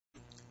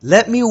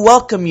Let me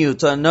welcome you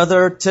to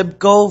another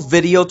TIBCO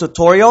video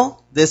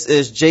tutorial. This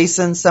is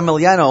Jason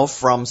Semiliano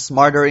from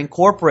Smarter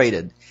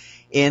Incorporated.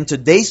 In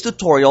today's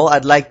tutorial,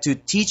 I'd like to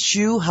teach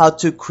you how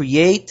to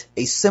create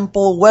a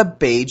simple web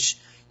page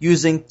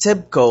using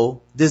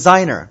TIBCO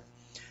Designer.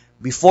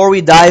 Before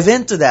we dive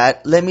into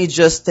that, let me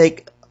just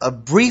take a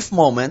brief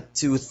moment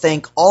to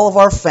thank all of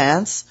our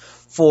fans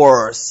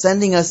for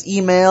sending us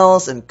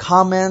emails and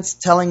comments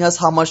telling us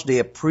how much they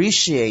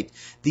appreciate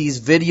these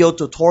video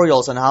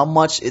tutorials and how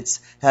much it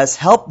has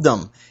helped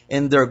them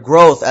in their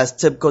growth as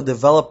TIBCO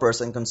developers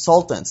and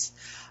consultants.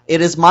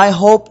 It is my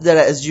hope that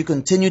as you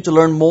continue to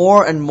learn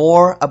more and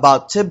more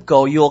about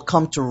TIBCO, you will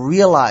come to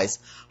realize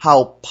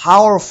how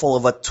powerful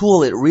of a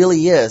tool it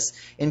really is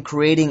in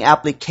creating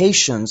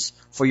applications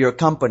for your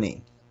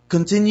company.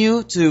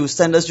 Continue to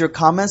send us your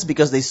comments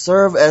because they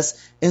serve as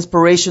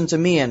inspiration to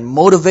me and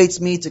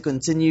motivates me to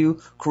continue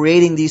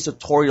creating these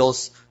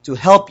tutorials to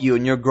help you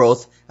in your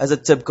growth as a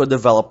TIBCO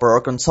developer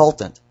or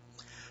consultant.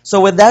 So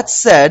with that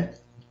said,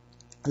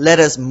 let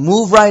us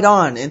move right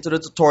on into the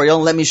tutorial.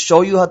 Let me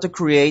show you how to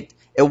create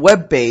a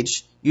web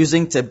page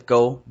using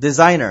TIBCO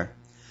Designer.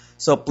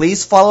 So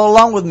please follow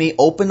along with me.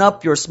 Open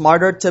up your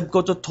Smarter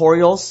TIBCO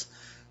Tutorials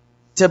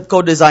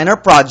TIBCO Designer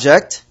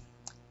project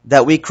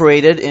that we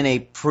created in a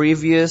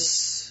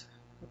previous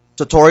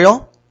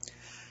tutorial.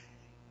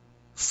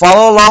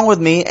 Follow along with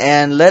me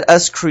and let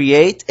us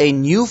create a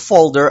new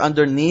folder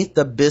underneath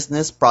the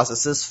Business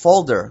Processes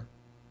folder.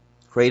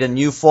 Create a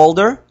new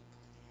folder.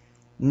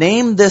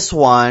 Name this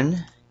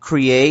one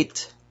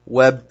Create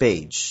Web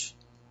Page.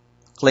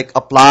 Click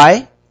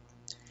Apply.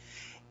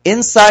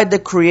 Inside the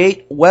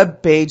Create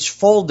Web Page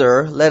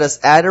folder, let us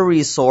add a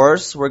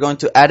resource. We're going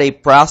to add a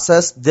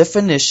process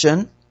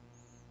definition.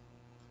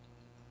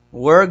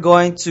 We're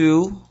going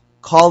to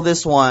call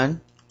this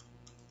one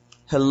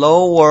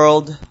Hello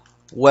World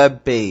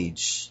Web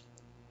Page.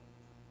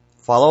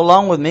 Follow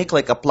along with me.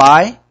 Click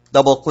Apply.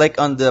 Double click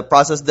on the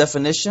process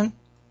definition.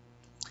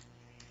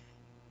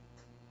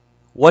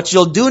 What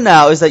you'll do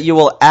now is that you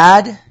will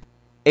add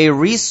a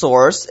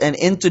resource, and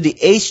into the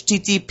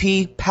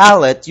HTTP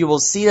palette, you will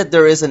see that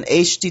there is an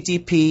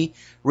HTTP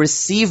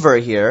receiver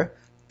here.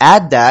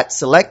 Add that,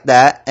 select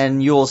that,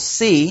 and you will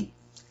see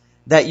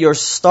that your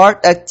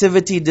start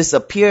activity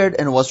disappeared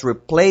and was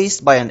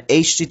replaced by an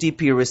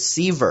HTTP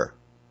receiver.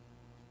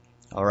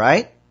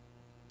 Alright?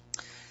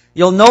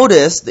 You'll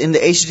notice in the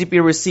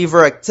HTTP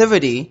receiver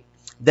activity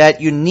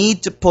that you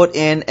need to put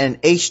in an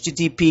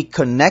HTTP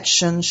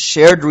connection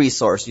shared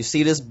resource. You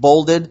see this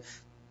bolded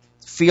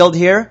field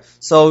here?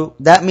 So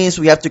that means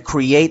we have to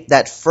create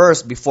that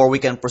first before we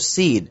can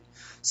proceed.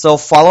 So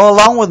follow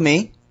along with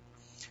me.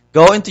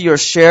 Go into your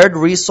shared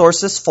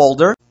resources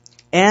folder.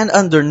 And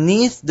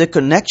underneath the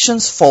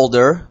connections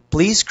folder,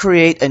 please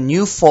create a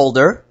new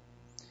folder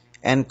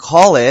and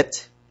call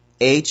it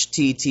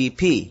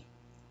HTTP.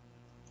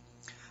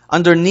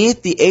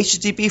 Underneath the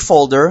HTTP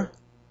folder,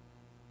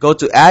 go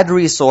to Add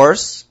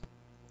Resource,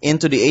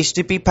 into the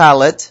HTTP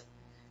palette,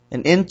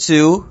 and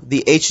into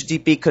the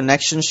HTTP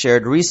connection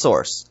shared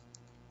resource.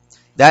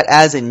 That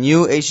adds a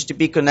new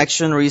HTTP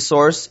connection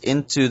resource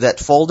into that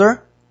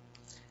folder.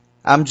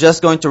 I'm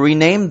just going to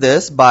rename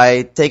this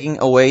by taking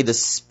away the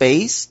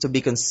space to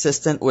be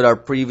consistent with our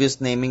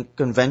previous naming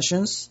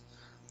conventions.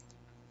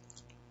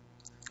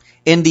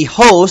 In the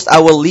host, I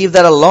will leave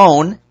that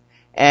alone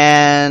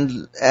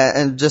and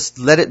just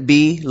let it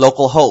be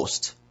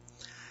localhost.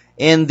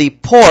 In the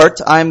port,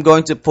 I'm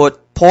going to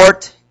put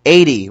port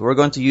 80. We're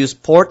going to use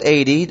port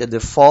 80, the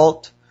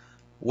default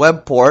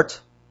web port,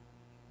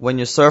 when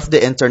you surf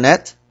the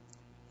internet.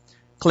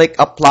 Click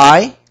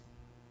Apply.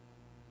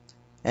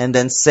 And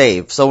then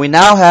save. So we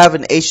now have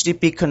an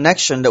HTTP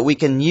connection that we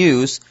can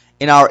use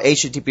in our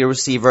HTTP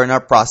receiver in our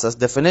process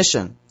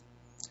definition.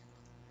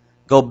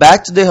 Go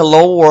back to the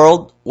Hello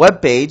World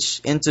web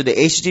page into the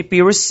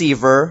HTTP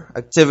receiver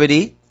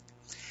activity.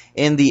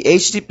 In the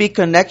HTTP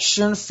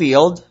connection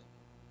field,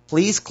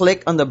 please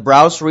click on the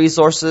Browse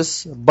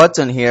Resources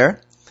button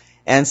here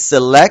and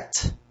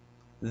select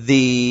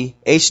the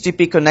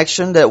HTTP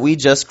connection that we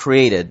just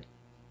created.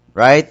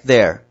 Right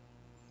there.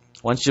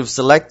 Once you've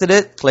selected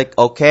it, click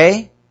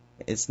OK.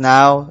 It's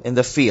now in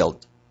the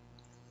field.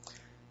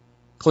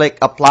 Click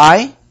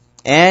Apply,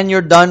 and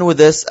you're done with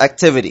this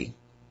activity.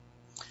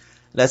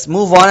 Let's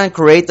move on and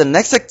create the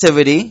next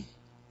activity.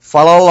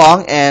 Follow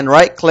along and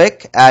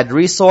right-click, Add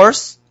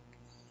Resource,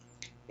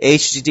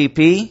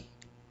 HTTP,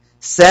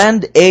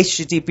 Send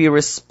HTTP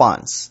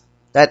Response.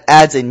 That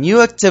adds a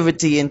new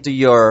activity into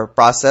your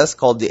process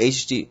called the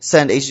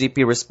Send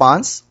HTTP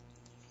Response.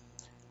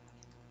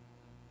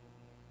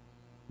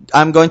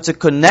 I'm going to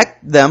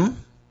connect them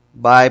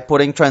by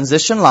putting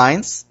transition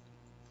lines.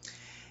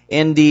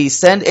 In the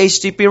Send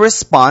HTTP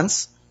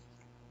Response,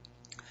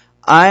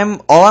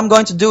 all I'm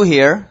going to do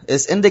here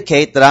is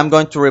indicate that I'm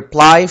going to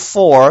reply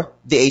for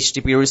the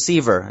HTTP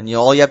receiver. And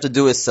all you have to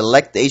do is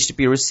select the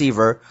HTTP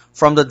receiver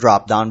from the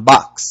drop-down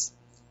box.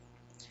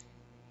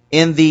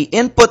 In the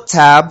Input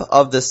tab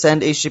of the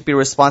Send HTTP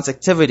Response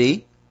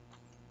activity,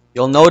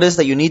 you'll notice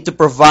that you need to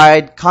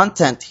provide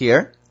content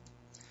here.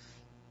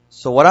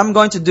 So what I'm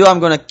going to do,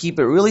 I'm going to keep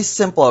it really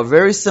simple, a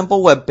very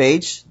simple web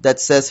page that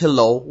says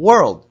hello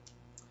world.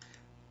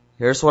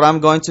 Here's what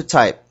I'm going to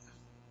type.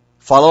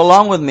 Follow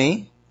along with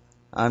me.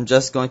 I'm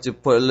just going to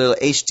put a little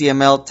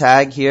HTML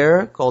tag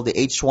here called the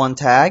H1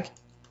 tag,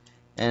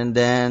 and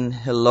then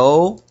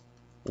hello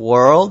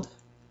world,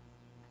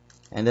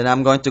 and then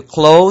I'm going to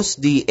close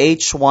the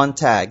H1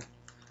 tag.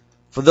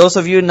 For those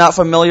of you not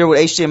familiar with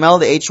HTML,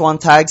 the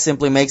H1 tag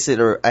simply makes it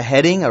a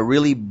heading, a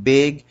really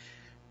big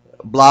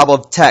blob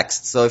of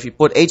text. So if you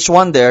put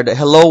H1 there, the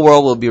hello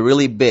world will be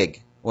really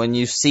big when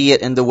you see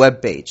it in the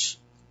web page.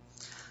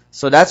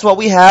 So that's what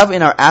we have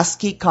in our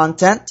ASCII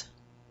content.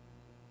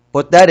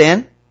 Put that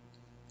in.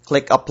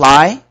 Click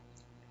apply.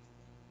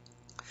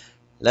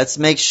 Let's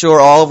make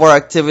sure all of our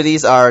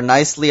activities are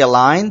nicely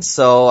aligned.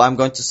 So I'm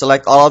going to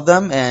select all of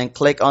them and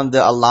click on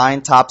the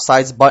align top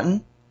sides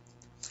button.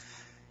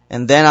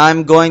 And then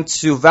I'm going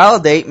to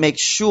validate, make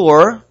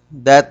sure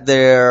that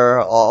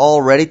they're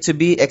all ready to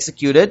be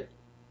executed.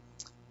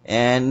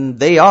 And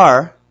they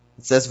are.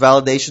 It says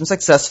validation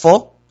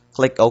successful.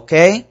 Click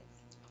OK.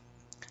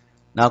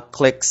 Now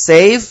click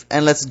Save,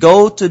 and let's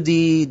go to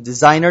the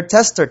Designer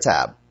Tester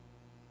tab.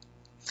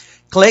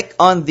 Click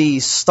on the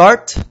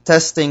Start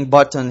Testing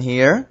button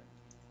here.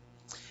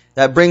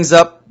 That brings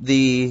up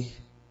the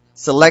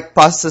Select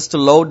Process to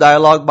Load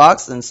dialog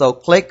box, and so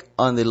click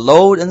on the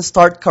Load and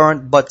Start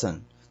Current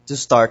button to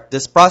start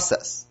this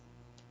process.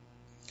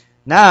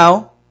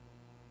 Now,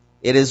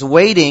 it is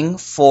waiting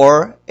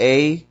for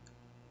a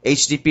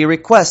HTTP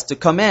request to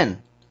come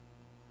in.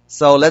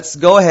 So let's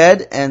go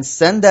ahead and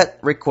send that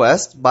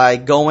request by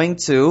going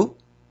to,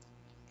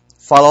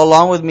 follow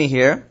along with me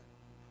here,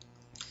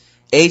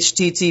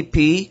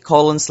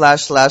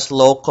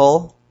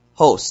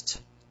 http://localhost.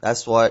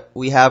 That's what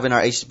we have in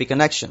our HTTP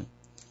connection.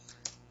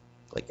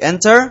 Click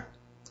enter,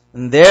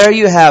 and there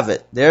you have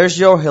it. There's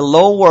your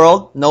hello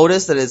world.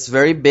 Notice that it's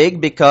very big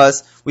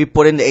because we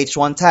put in the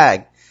H1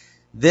 tag.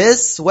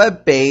 This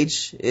web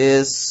page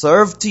is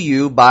served to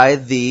you by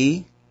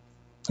the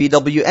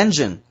BW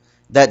engine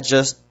that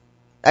just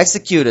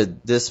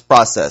executed this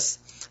process.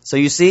 So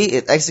you see,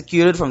 it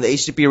executed from the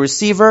HTTP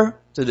receiver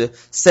to the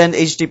send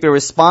HTTP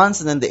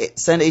response, and then the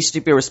send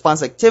HTTP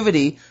response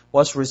activity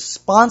was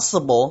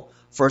responsible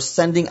for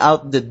sending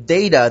out the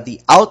data,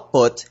 the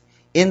output,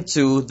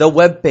 into the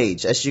web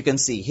page, as you can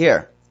see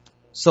here.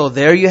 So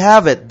there you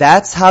have it.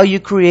 That's how you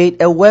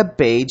create a web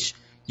page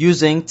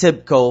using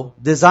TIBCO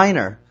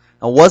Designer.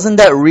 Now, wasn't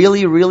that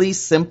really, really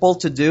simple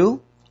to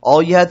do?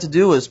 All you had to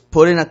do was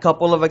put in a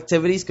couple of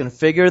activities,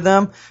 configure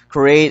them,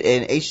 create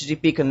an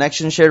HTTP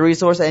connection shared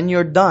resource, and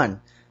you're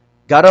done.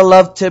 Gotta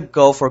love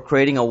TIBCO for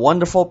creating a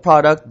wonderful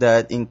product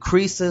that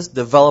increases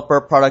developer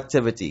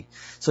productivity.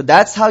 So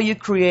that's how you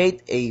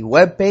create a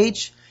web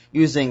page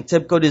using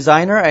TIBCO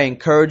Designer. I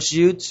encourage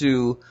you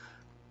to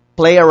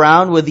play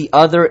around with the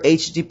other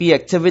HTTP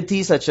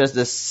activities, such as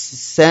the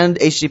send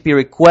HTTP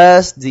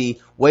request, the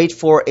wait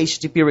for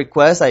HTTP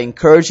request. I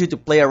encourage you to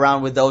play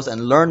around with those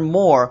and learn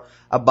more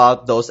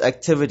about those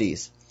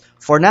activities.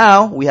 For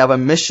now, we have a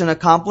mission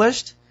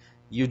accomplished.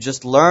 You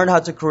just learned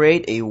how to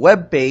create a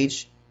web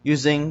page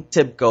using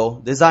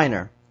TIBCO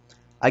Designer.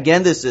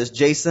 Again, this is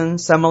Jason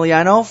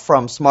Semiliano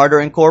from Smarter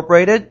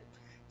Incorporated.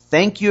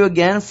 Thank you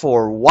again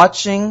for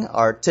watching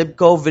our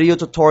TIBCO video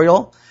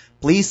tutorial.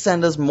 Please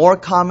send us more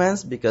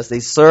comments because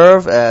they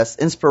serve as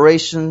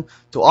inspiration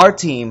to our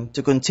team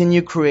to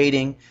continue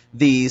creating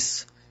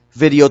these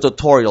video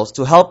tutorials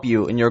to help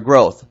you in your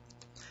growth.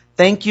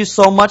 Thank you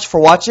so much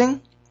for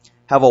watching.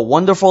 Have a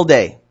wonderful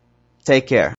day. Take care.